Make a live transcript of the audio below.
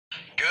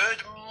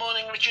Good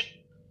morning, Richard.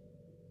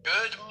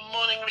 Good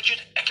morning, Richard.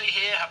 Eckley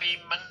here. Happy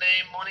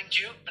Monday morning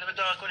to you. Bit of a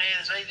dark one here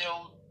today.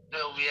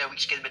 The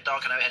week's getting a bit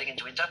darker now, heading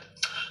into winter.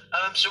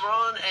 So we're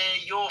on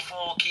your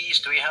 4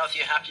 keys to a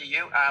healthier, happier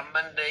you.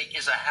 Monday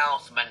is a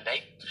health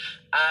Monday.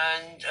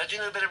 And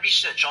doing a little bit of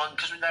research on,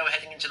 because we're now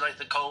heading into like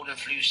the cold and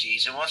flu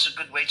season, what's a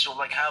good way to sort of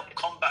like help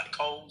combat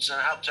colds and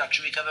help to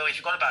actually recover if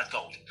you've got a bad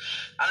cold.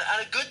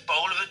 And a good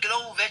bowl of a good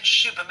old veg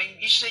soup. I mean,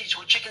 you say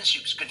chicken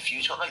soup's good for you.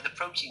 It's got like the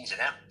proteins in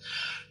it.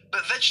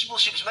 But vegetable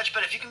soup is much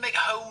better. If you can make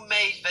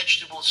homemade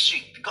vegetable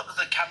soup, you've got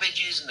the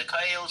cabbages and the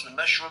kales and the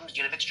mushrooms,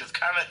 you get a mixture of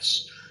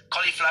carrots,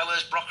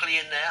 cauliflowers, broccoli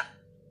in there,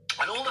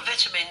 and all the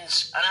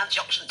vitamins and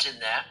antioxidants in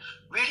there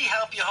really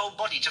help your whole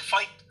body to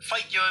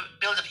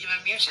build up your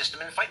immune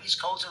system and fight these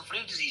colds and flu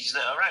diseases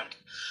that are around.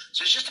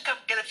 So it's just to get,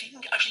 if you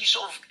can actually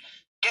sort of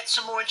get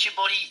some more into your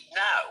body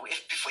now,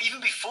 even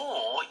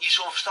before you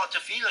sort of start to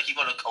feel like you've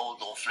got a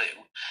cold or flu,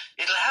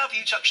 it'll help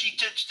you to actually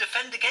to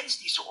defend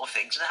against these sort of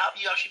things and help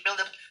you actually build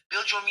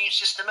your immune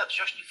system up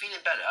so you're actually feeling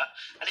better.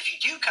 And if you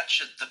do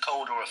catch the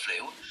cold or a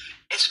flu,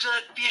 it's going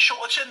to be a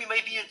shorter term. You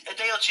may be a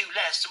day or two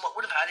less than what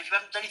would have had if you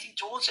haven't done anything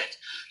towards it.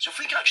 So if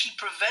we can actually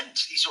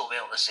prevent these sort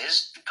of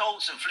illnesses, the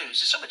colds and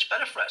flus, it's so much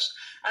better for us.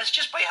 And it's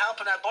just by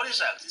helping our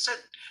bodies out. It's that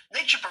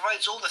nature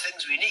provides all the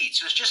things we need.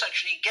 So it's just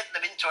actually getting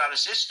them into our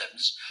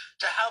systems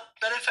to help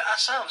benefit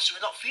ourselves so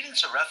we're not feeling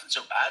so rough and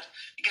so bad.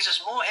 It gives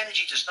us more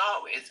energy to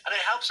start with, and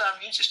it helps our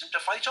immune system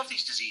to fight off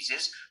these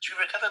diseases so we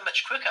recover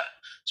much quicker.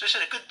 So I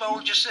said a good bowl,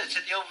 just said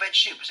the old veg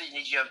soup. So you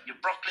need your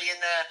broccoli in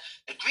there.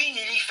 The green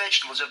leaf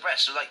vegetables are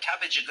best. So like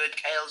cabbage are good,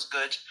 kale's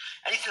good.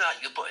 Anything like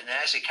you can put in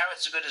there. So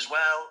carrots are good as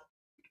well.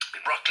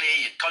 Your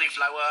broccoli, your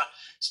cauliflower.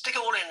 Stick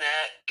it all in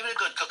there. Give it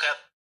a good cook up.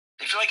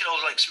 If you like it all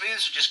like smooth,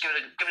 so just give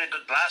it a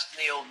good blast in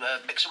the old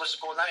mixer, what's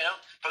it called now,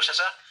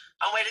 processor.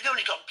 And away to go, and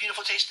you've got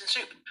beautiful tasting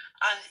soup.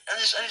 And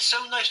it's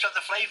so nice to have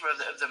the flavour of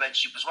the veg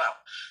soup as well.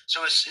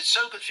 So it's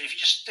so good for you if you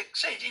just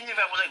even if you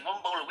have like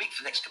one bowl a week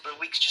for the next couple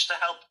of weeks, just to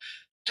help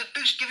to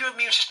give your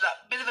immune system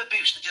that bit of a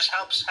boost. It just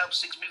helps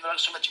things move along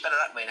so much better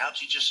that way. It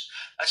helps you just,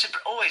 I said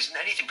always in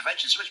anything,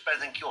 prevention is so much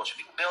better than cure. So if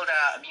we can build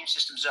our immune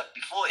systems up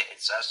before it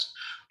hits us,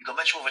 we've got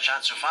much more of a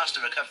chance of faster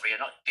recovery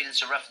and not feeling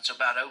so rough and so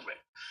bad over it.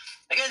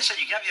 Again, so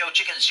you can have your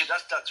chicken soup.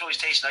 That's always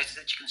tastes nice.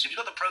 The chicken soup,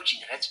 you've got the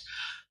protein in it.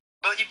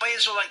 But you buy it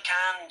sort of like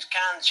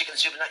canned chicken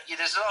soup, and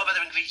there's a lot of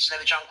other ingredients in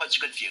there which aren't quite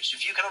so good for you. So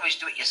if you can always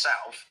do it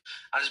yourself,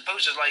 and as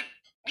opposed to like,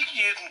 you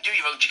can do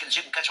your own chicken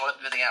soup and cut it all up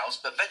and everything else,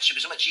 but veg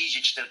soup is so much easier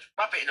just to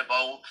wrap it in a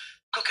bowl,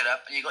 cook it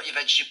up, and you've got your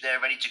veg soup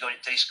there ready to go, and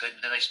it tastes good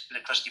with a nice bit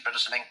of crusty bread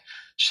or something.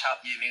 Just help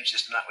your immune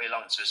system that way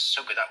along, so it's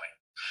so good that way.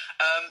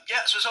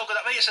 So it's all good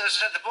that way. So as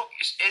I said, the book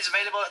is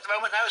available at the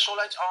moment now. It's all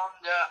out on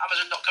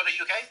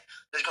Amazon.co.uk.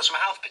 There's got some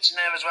health bits in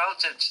there as well.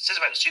 It says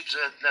about soups,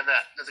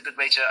 another good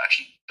way to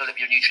actually build up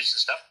your nutrients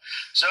and stuff.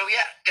 So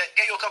yeah, get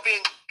your copy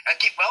and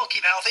keep well,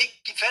 keep healthy,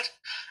 keep fit,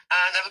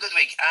 and have a good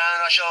week.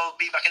 And I shall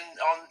be back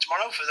on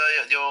tomorrow for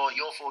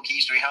your 4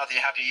 keys to a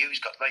healthier, happier you.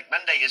 He's got like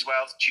Monday is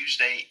wealth,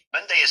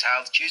 Monday is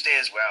health, Tuesday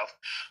is wealth,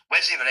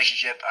 Wednesday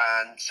relationship,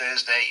 and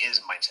Thursday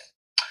is mindset.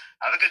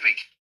 Have a good week.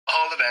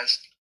 All the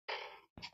best.